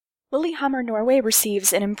Lillehammer, Norway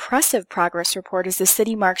receives an impressive progress report as the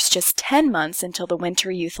city marks just 10 months until the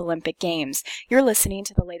Winter Youth Olympic Games. You're listening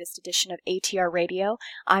to the latest edition of ATR Radio.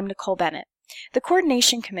 I'm Nicole Bennett. The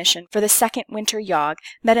Coordination Commission for the second Winter Jog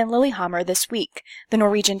met in Lillehammer this week. The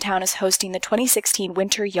Norwegian town is hosting the 2016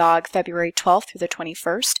 Winter Jog February 12th through the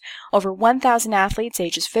 21st. Over 1,000 athletes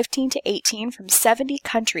ages 15 to 18 from 70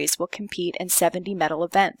 countries will compete in 70 medal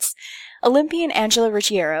events. Olympian Angela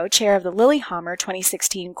Ruggiero, chair of the Lillehammer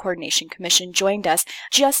 2016 Coordination Commission, joined us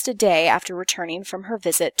just a day after returning from her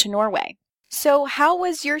visit to Norway. So how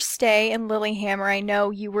was your stay in Lillehammer? I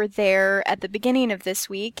know you were there at the beginning of this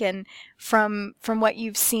week, and from what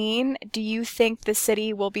you've seen, do you think the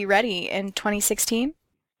city will be ready in 2016?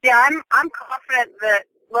 Yeah, I'm confident that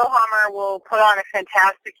Lillehammer will put on a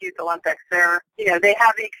fantastic Youth Olympics. They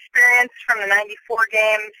have the experience from the '94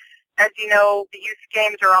 games. As you know, the Youth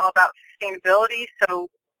Games are all about sustainability, so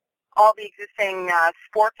all the existing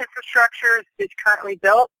sports infrastructure is currently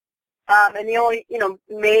built. And the only,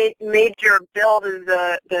 major build is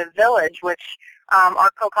the village, which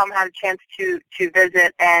our COCOM had a chance to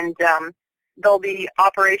visit, and they'll be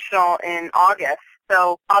operational in August.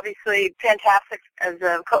 So obviously, fantastic as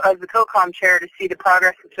the COCOM chair to see the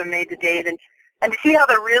progress that's been made to date, and to see how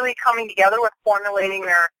they're really coming together with formulating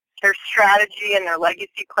their strategy and their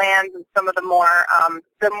legacy plans and some of the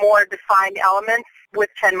more defined elements with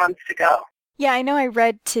 10 months to go. Yeah, I know I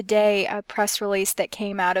read today a press release that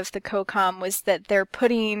came out of the COCOM was that they're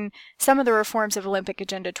putting some of the reforms of Olympic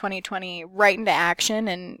Agenda 2020 right into action.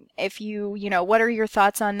 And if what are your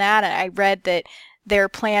thoughts on that? I read that their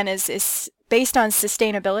plan is based on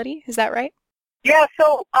sustainability. Is that right? Yeah,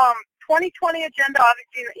 so 2020 agenda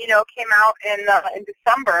obviously, came out in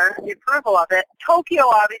December, the approval of it. Tokyo,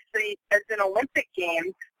 obviously, as an Olympic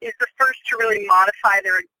Games, is the first to really modify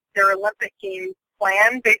their Olympic Games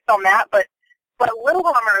plan based on that, but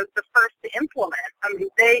Lillehammer is the first to implement. I mean,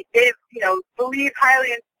 they believe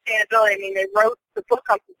highly in sustainability. I mean, they wrote the book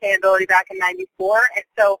on sustainability back in '94, and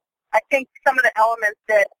so I think some of the elements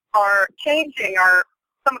that are changing are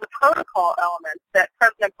some of the protocol elements that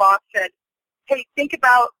President Bach said, hey, think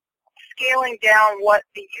about scaling down what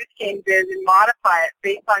the Youth Games is and modify it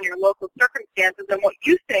based on your local circumstances and what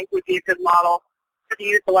you think would be a good model for the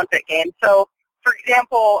Youth Olympic Games. So, for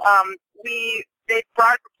example, they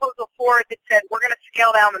brought a proposal forward that said we're going to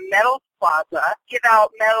scale down the medals plaza, give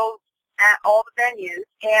out medals at all the venues,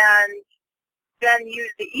 and then use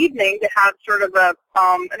the evening to have sort of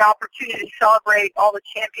an opportunity to celebrate all the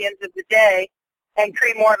champions of the day and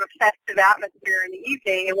create more of a festive atmosphere in the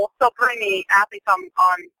evening. And we'll still bring the athletes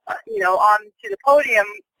onto the podium,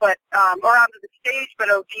 but or onto the stage, but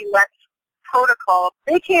it'll be less protocol.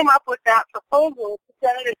 They came up with that proposal,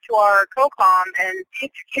 presented it to our COCOM, and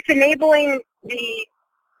it's enabling the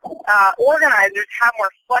organizers have more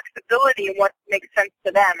flexibility in what makes sense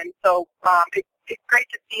to them. And so it's great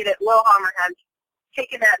to see that Lillehammer has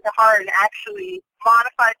taken that to heart and actually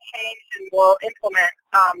modified, changed, and will implement.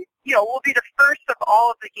 We'll be the first of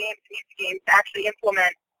all of the games, Youth Games, to actually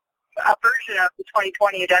implement a version of the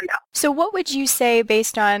 2020 agenda. So what would you say,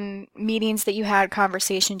 based on meetings that you had,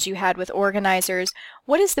 conversations you had with organizers,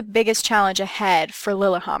 what is the biggest challenge ahead for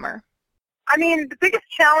Lillehammer? I mean, the biggest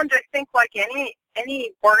challenge, I think, like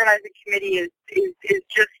any organizing committee, is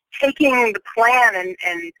just taking the plan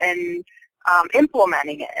and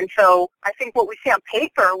implementing it. And so I think what we see on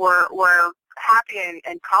paper, we're happy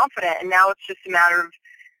and confident, and now it's just a matter of,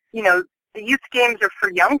 the Youth Games are for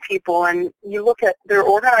young people, and you look at their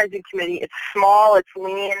organizing committee, it's small, it's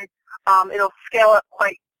lean, it'll scale up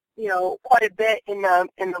quite a bit in the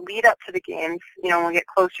lead up to the games, when we get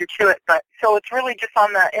closer to it. But so it's really just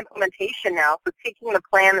on the implementation now. So taking the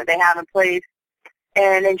plan that they have in place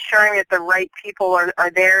and ensuring that the right people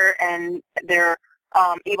are there and they're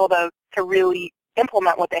able to really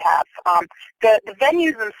implement what they have. The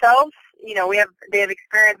venues themselves, they have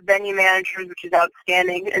experienced venue managers, which is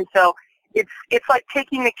outstanding, and so it's like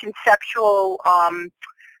taking the conceptual,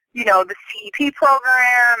 the CEP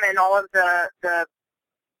program and all of the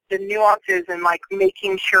nuances and like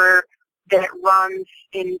making sure that it runs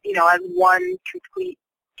in as one complete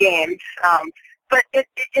game. But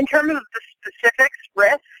in terms of the specifics,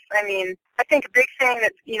 risks, I mean, I think a big thing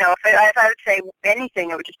that if I would say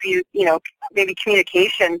anything, it would just be maybe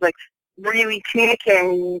communications, like really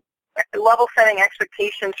communicating, level setting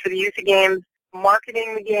expectations for the Youth Games,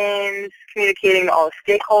 marketing the games, communicating to all the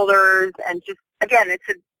stakeholders, and just again, it's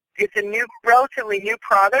a relatively new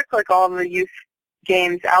product, like all of the Youth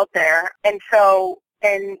Games out there, and so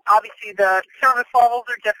and obviously the service levels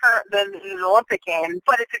are different than the Olympic Games,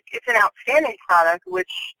 but it's an outstanding product,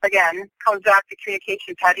 which, again, comes back to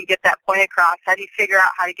communications. How do you get that point across? How do you figure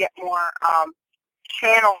out how to get more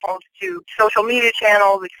channels to social media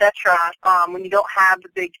channels, etc., when you don't have the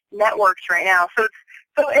big networks right now? So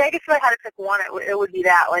I guess if I had to pick one, it would be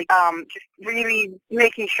that, like, just really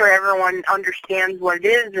making sure everyone understands what it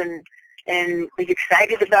is and is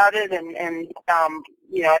excited about it, and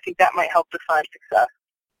I think that might help define success.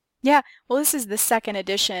 Yeah, well, this is the second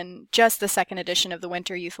edition, just the second edition of the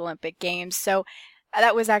Winter Youth Olympic Games. So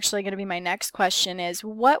that was actually going to be my next question is,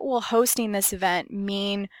 what will hosting this event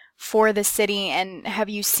mean for the city, and have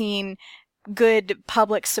you seen good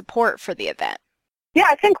public support for the event? Yeah,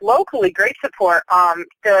 I think locally, great support.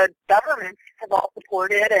 The governments have all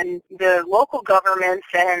supported, and the local governments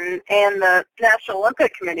and the National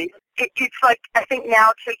Olympic Committee. It's like, I think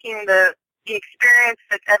now taking the experience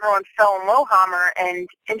that everyone felt in Lillehammer and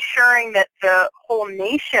ensuring that the whole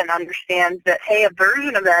nation understands that, hey, a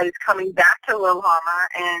version of that is coming back to Lillehammer,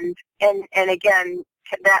 and again,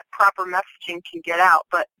 that proper messaging can get out.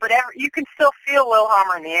 But you can still feel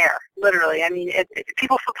Lillehammer in the air, literally. I mean,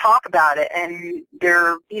 people still talk about it, and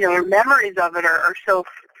their memories of it are so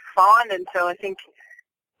fond, and so I think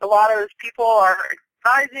a lot of those people are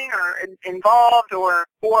advising or involved or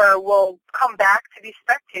will come back to be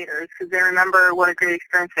spectators because they remember what a great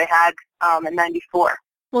experience they had in '94.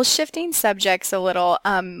 Well, shifting subjects a little,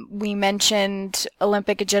 we mentioned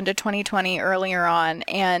Olympic Agenda 2020 earlier on,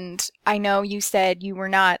 and I know you said you were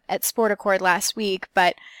not at Sport Accord last week,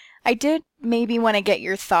 but I did maybe want to get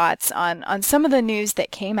your thoughts on some of the news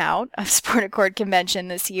that came out of Sport Accord convention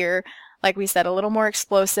this year. Like we said, a little more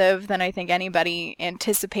explosive than I think anybody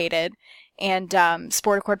anticipated. And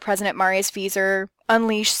Sport Accord President Marius Wieser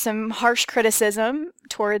unleashed some harsh criticism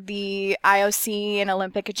toward the IOC and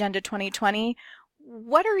Olympic Agenda 2020.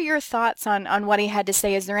 What are your thoughts on what he had to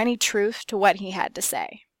say? Is there any truth to what he had to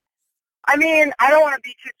say? I mean, I don't want to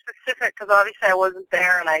be too specific because obviously I wasn't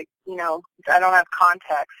there and I don't have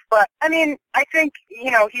context. But I mean, I think,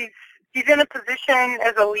 he's in a position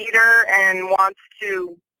as a leader and wants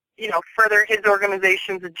to, further his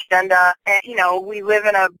organization's agenda. And, we live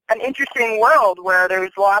in an interesting world where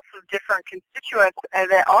there's lots of different constituents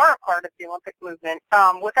that are a part of the Olympic movement.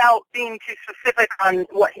 Without being too specific on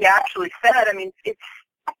what he actually said, I mean, it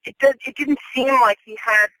didn't seem like he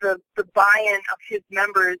had the buy-in of his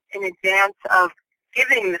members in advance of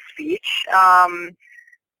giving the speech.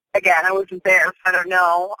 Again, I wasn't there, so I don't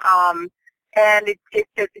know. And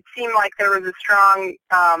it seemed like there was a strong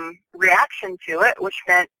reaction to it, which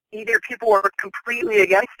meant either people were completely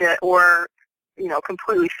against it or,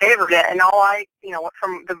 completely favored it. And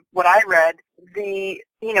from what I read, on the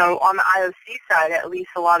IOC side, at least,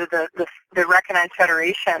 a lot of the recognized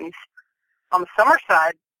federations on the summer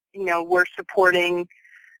side, were supporting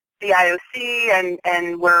the IOC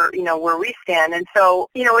and where we stand. And so,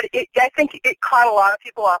 I think it caught a lot of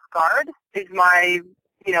people off guard, is my,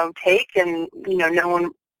 take. And,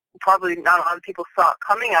 probably not a lot of people saw it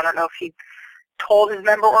coming. I don't know if he told his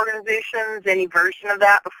member organizations any version of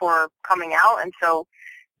that before coming out. And so,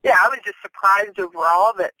 yeah, I was just surprised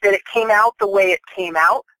overall that it came out the way it came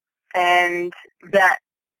out, and that,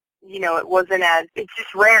 it wasn't it's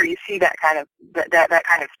just rare you see that kind of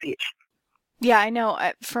speech. Yeah, I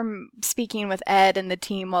know from speaking with Ed and the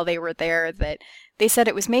team while they were there that they said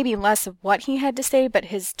it was maybe less of what he had to say, but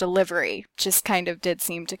his delivery just kind of did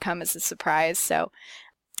seem to come as a surprise. So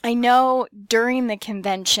I know during the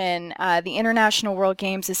convention, the International World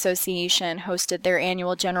Games Association hosted their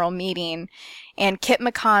annual general meeting, and Kip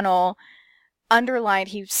McConnell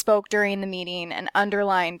he spoke during the meeting and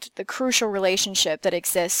underlined the crucial relationship that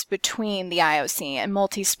exists between the IOC and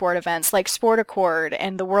multi-sport events like Sport Accord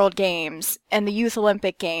and the World Games and the Youth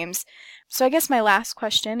Olympic Games. So I guess my last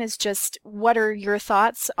question is just, what are your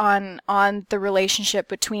thoughts on the relationship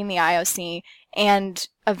between the IOC and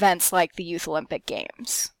events like the Youth Olympic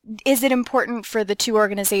Games? Is it important for the two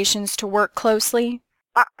organizations to work closely?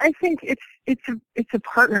 I think it's a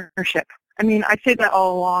partnership. I mean, I say that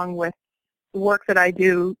all along with the work that I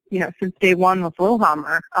do, since day one with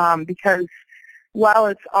Lillehammer, because while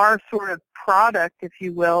it's our sort of product, if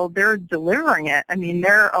you will, they're delivering it. I mean,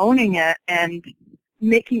 they're owning it and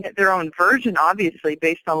making it their own version, obviously,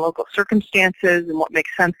 based on local circumstances and what makes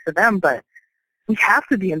sense to them. But we have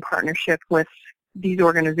to be in partnership with these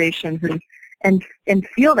organizations and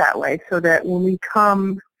feel that way, so that when we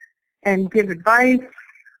come and give advice,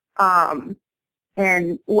 or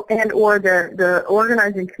the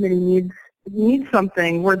organizing committee needs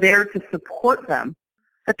something, we're there to support them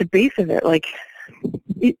at the base of it. Like,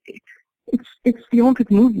 it's the Olympic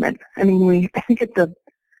movement. I mean, I think at the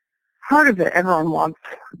heart of it, everyone wants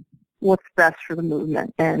what's best for the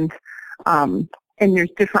movement, and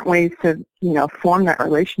there's different ways to form that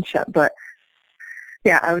relationship. But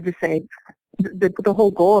yeah, I would just say the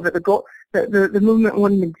whole goal of it, the movement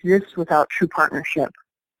wouldn't exist without true partnership,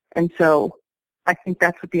 and so I think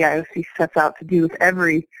that's what the IOC sets out to do with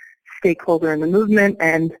every stakeholder in the movement.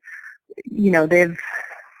 And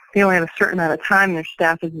they only have a certain amount of time. Their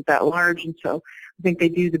staff isn't that large, and so I think they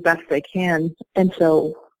do the best they can. And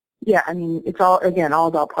so, yeah, I mean, it's all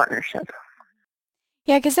about partnership.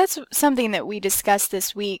 Yeah, because that's something that we discussed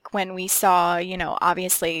this week when we saw,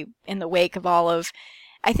 obviously in the wake of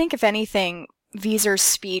I think if anything, Wieser's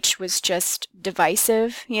speech was just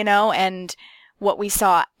divisive, and what we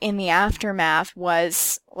saw in the aftermath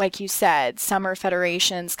was, like you said, summer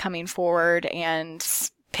federations coming forward and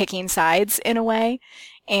picking sides in a way.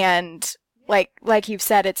 And like you've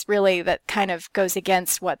said, it's really that kind of goes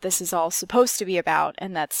against what this is all supposed to be about,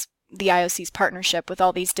 and that's the IOC's partnership with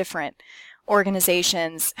all these different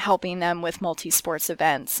organizations, helping them with multi-sports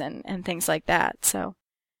events and things like that. So,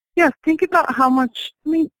 yeah, think about how much, I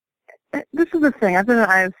mean, this is the thing. I've been an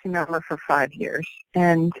IOC member for 5 years,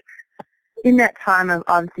 and in that time I've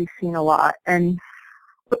obviously seen a lot. And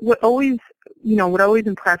what always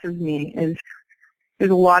impresses me is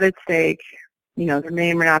there's a lot at stake. There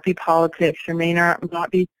may or may not be politics, there may not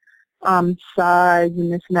be size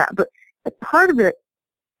and this and that, but at the heart of it,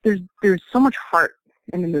 there's so much heart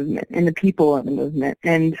in the movement, and the people in the movement,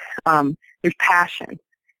 and there's passion.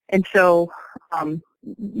 And so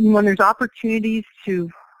when there's opportunities to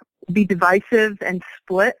be divisive and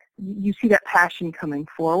split, you see that passion coming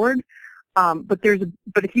forward. But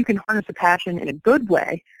if you can harness the passion in a good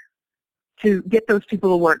way to get those people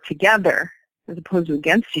to work together as opposed to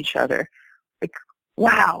against each other, like,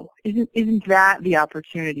 wow, isn't that the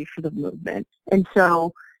opportunity for the movement? And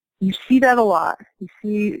so you see that a lot. You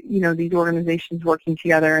see, these organizations working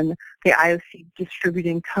together, and the IOC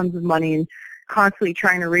distributing tons of money and constantly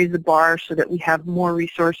trying to raise the bar so that we have more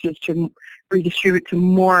resources to redistribute to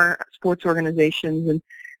more sports organizations, and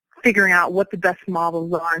figuring out what the best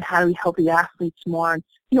models are and how do we help the athletes more, and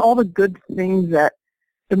all the good things that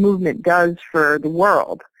the movement does for the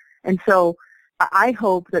world. And so I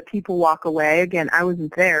hope that people walk away, again, I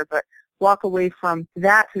wasn't there, but walk away from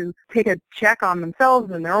that to take a check on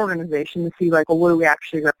themselves and their organization to see, like, well, what do we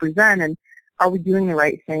actually represent, and are we doing the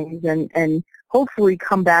right things, and hopefully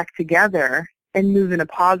come back together and move in a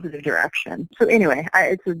positive direction. So anyway,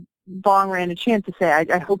 it's a long-ranted chant to say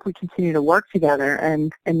I hope we continue to work together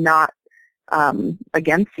and not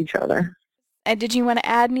against each other. And did you want to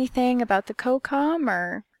add anything about the COCOM,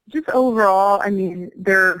 or? Just overall, I mean,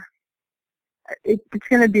 it's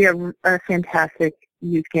going to be a fantastic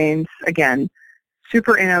youth games. Again,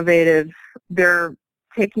 super innovative. They're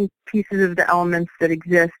taking pieces of the elements that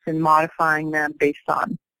exist and modifying them based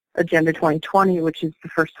on Agenda 2020, which is the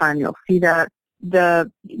first time you'll see that.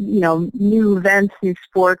 The new events, new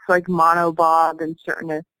sports like monobob and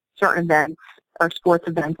certain events or sports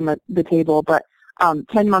events on the table. But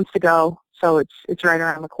 10 months to go, so it's right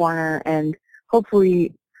around the corner, and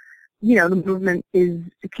hopefully, the movement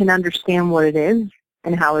can understand what it is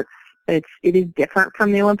and how it is different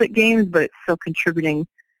from the Olympic Games, but it's still contributing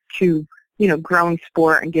to growing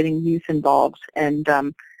sport and getting youth involved. And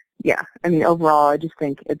overall, I just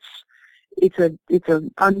think it's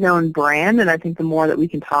an unknown brand, and I think the more that we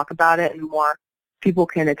can talk about it and the more people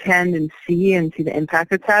can attend and see the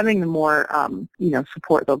impact it's having, the more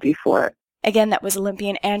support there'll be for it. Again, that was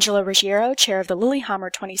Olympian Angela Ruggiero, chair of the Lillehammer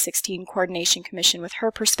 2016 Coordination Commission, with her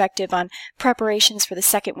perspective on preparations for the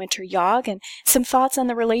second winter YOG and some thoughts on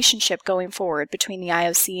the relationship going forward between the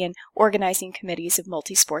IOC and organizing committees of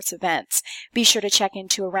multi-sports events. Be sure to check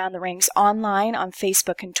into Around the Rings online on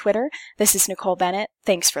Facebook and Twitter. This is Nicole Bennett.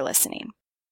 Thanks for listening.